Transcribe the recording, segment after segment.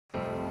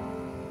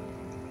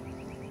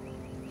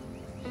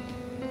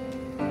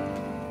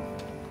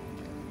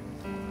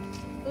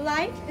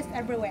Life is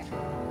everywhere.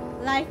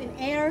 Life in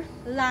air,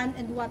 land,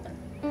 and water.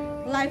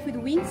 Life with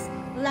wings,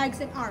 legs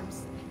and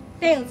arms,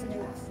 tails and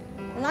roots.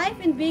 Life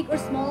in big or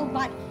small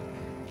body.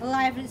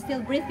 Life is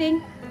still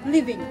breathing,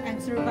 living, and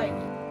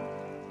surviving.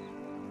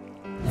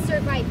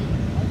 Surviving.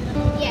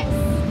 Yes.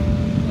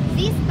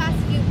 These past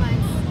few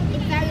months,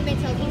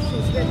 environmental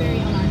issues were very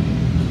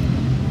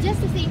alarming. Just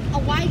to think a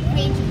wide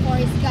range of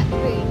forests got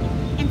burned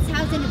and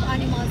thousands of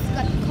animals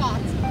got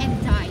caught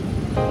and died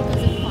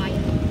because of fire.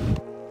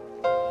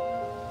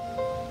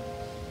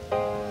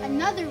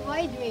 Another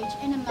wide range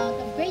and amount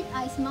of great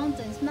ice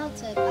mountains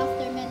melted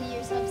after many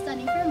years of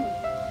standing firmly.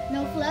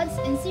 No floods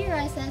and sea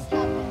rises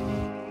happened.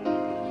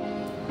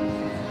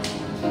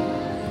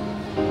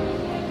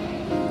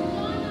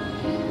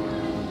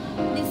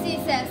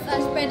 Diseases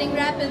are spreading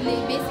rapidly,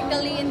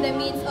 basically in the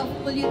midst of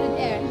polluted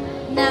air.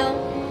 Now,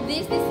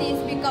 this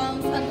disease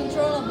becomes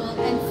uncontrollable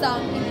and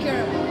some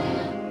incurable.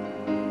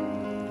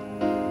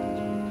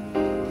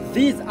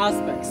 These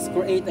aspects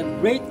create a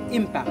great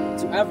impact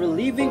to every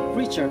living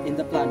creature in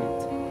the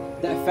planet.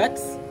 The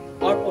effects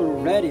are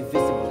already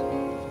visible,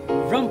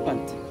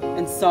 rampant,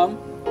 and some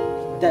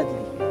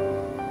deadly.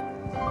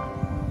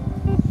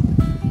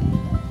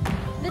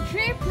 The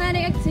tree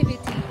planting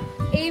activity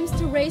aims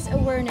to raise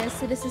awareness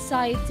to the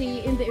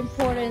society in the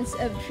importance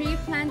of tree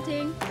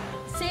planting,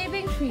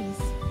 saving trees,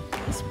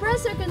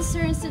 express our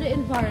concerns to the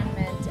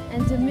environment,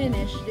 and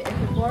diminish the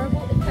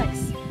irreparable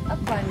effects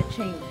of climate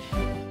change.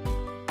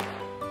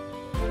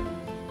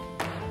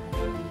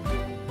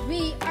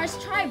 We are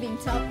striving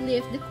to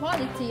uplift the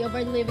quality of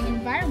our living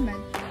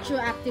environment through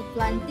active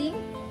planting,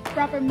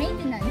 proper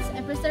maintenance,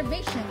 and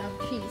preservation of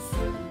trees.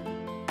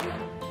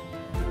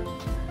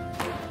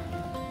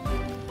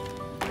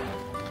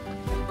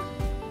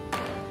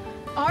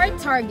 Our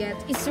target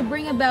is to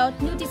bring about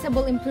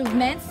noticeable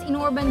improvements in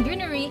urban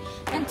greenery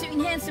and to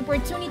enhance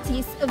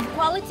opportunities of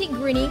quality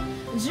greening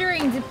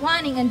during the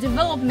planning and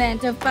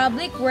development of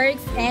public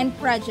works and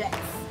projects.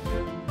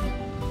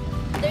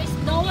 There is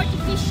no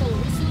artificial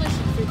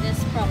resolution to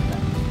this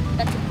problem,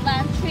 but to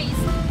plant trees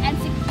and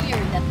secure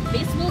that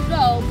this will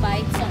grow by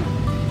its own.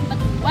 But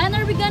when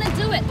are we gonna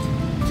do it?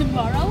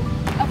 Tomorrow?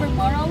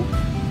 Overmorrow?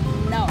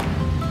 No.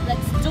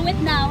 Let's do it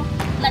now.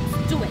 Let's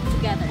do it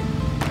together.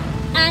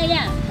 I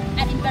am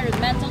an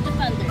environmental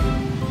defender.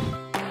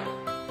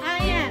 I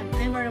am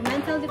an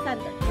environmental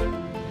defender.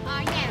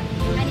 I am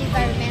an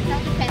environmental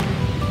defender.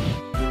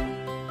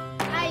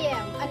 I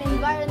am an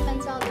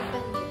environmental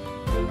defender.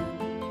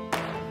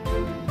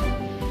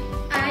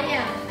 I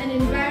am an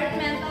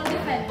environmental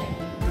defender.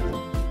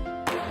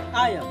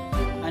 I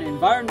am an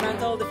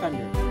environmental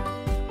defender.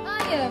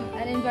 I am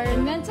an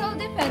environmental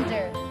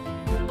defender.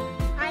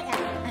 I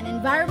am an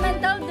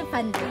environmental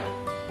defender.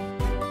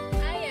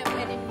 I am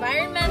an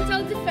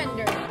environmental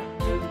defender.